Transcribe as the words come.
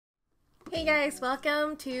Hey guys,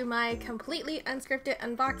 welcome to my completely unscripted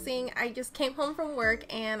unboxing. I just came home from work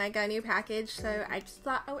and I got a new package, so I just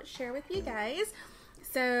thought I would share with you guys.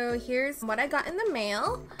 So here's what I got in the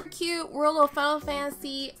mail. Cute World of Final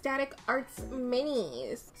Fantasy Static Arts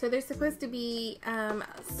minis. So they're supposed to be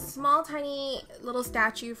small tiny little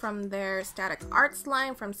statue from their Static Arts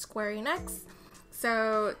line from Square Enix.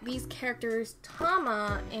 So these characters,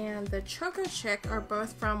 Tama and the Chocochick, are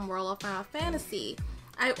both from World of Final Fantasy.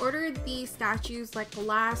 I ordered these statues like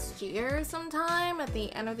last year sometime at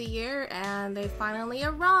the end of the year and they finally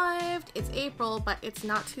arrived. It's April, but it's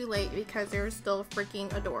not too late because they're still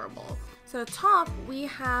freaking adorable. So the top, we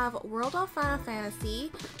have World of Final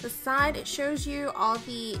Fantasy. The side, it shows you all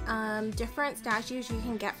the different statues you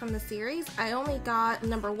can get from the series. I only got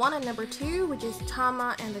number 1 and number 2, which is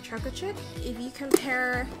Tama and the Chocochick. If you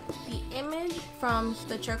compare the image from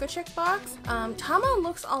the Chocochick box, Tama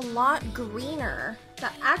looks a lot greener. The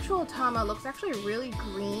actual Tama looks actually really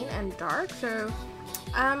green and dark, so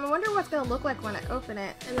I wonder what it's gonna look like when I open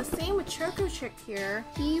it. And the same with Chocochick here.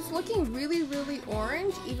 He's looking really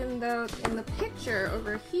orange, even though in the picture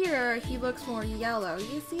over here, he looks more yellow.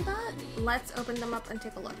 You see that? Let's open them up and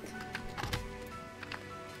take a look.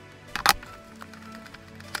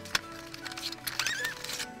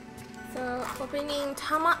 So opening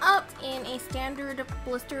Tama up in a standard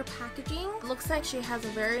blister packaging. Looks like she has a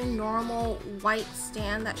very normal white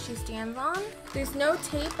stand that she stands on. There's no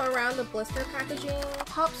tape around the blister packaging.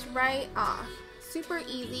 Pops right off. Super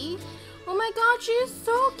easy. Oh my god, she is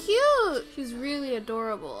so cute! She's really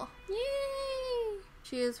adorable. Yay!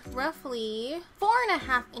 She is roughly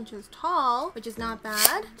 4.5 inches tall, which is not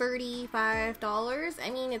bad. $35. I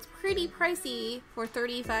mean, it's pretty pricey for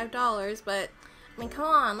 $35, but I mean, come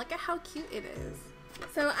on, look at how cute it is.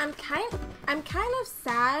 So I'm kind of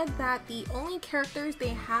sad that the only characters they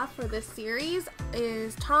have for this series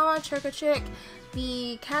is Tama, Chocochick,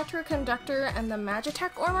 the character conductor, and the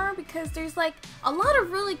Magitech armor, because there's like a lot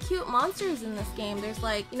of really cute monsters in this game. There's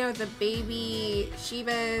like, you know, the baby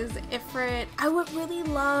Shivas, Ifrit. I would really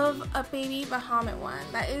love a baby Bahamut one.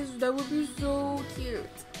 That would be so cute.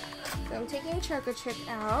 So I'm taking Chocochick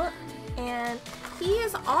out, and he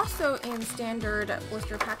is also in standard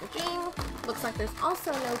blister packaging. Looks like there's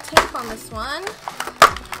also no tape on this one.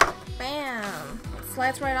 Bam!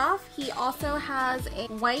 Slides right off. He also has a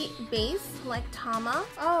white base like Tama.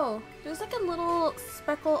 Oh, there's like a little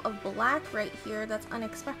speckle of black right here that's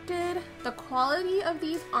unexpected. The quality of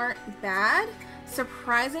these aren't bad.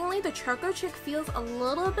 Surprisingly, the Chocochick feels a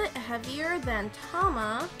little bit heavier than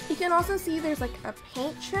Tama. You can also see there's like a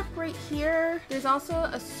paint chip right here. There's also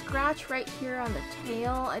a scratch right here on the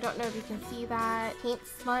tail. I don't know if you can see that. Paint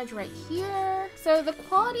smudge right here. So the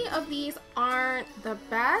quality of these aren't the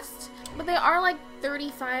best, but they are like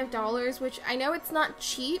 $35, which I know it's not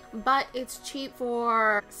cheap, but it's cheap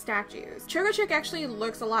for statues. Chocochick actually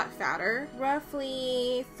looks a lot fatter,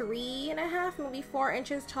 roughly 3.5, maybe 4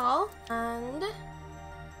 inches tall, and it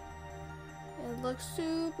looks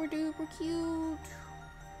super duper cute.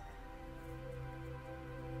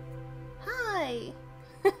 Hi!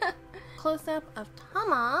 Close up of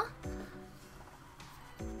Tama.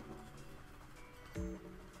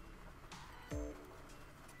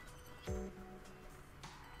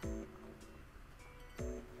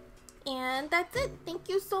 And that's it. Thank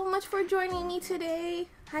you so much for joining me today.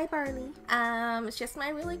 Hi Barley. It's just my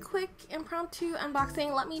really quick impromptu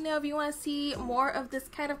unboxing. Let me know if you want to see more of this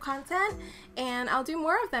kind of content and I'll do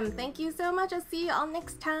more of them. Thank you so much. I'll see you all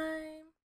next time.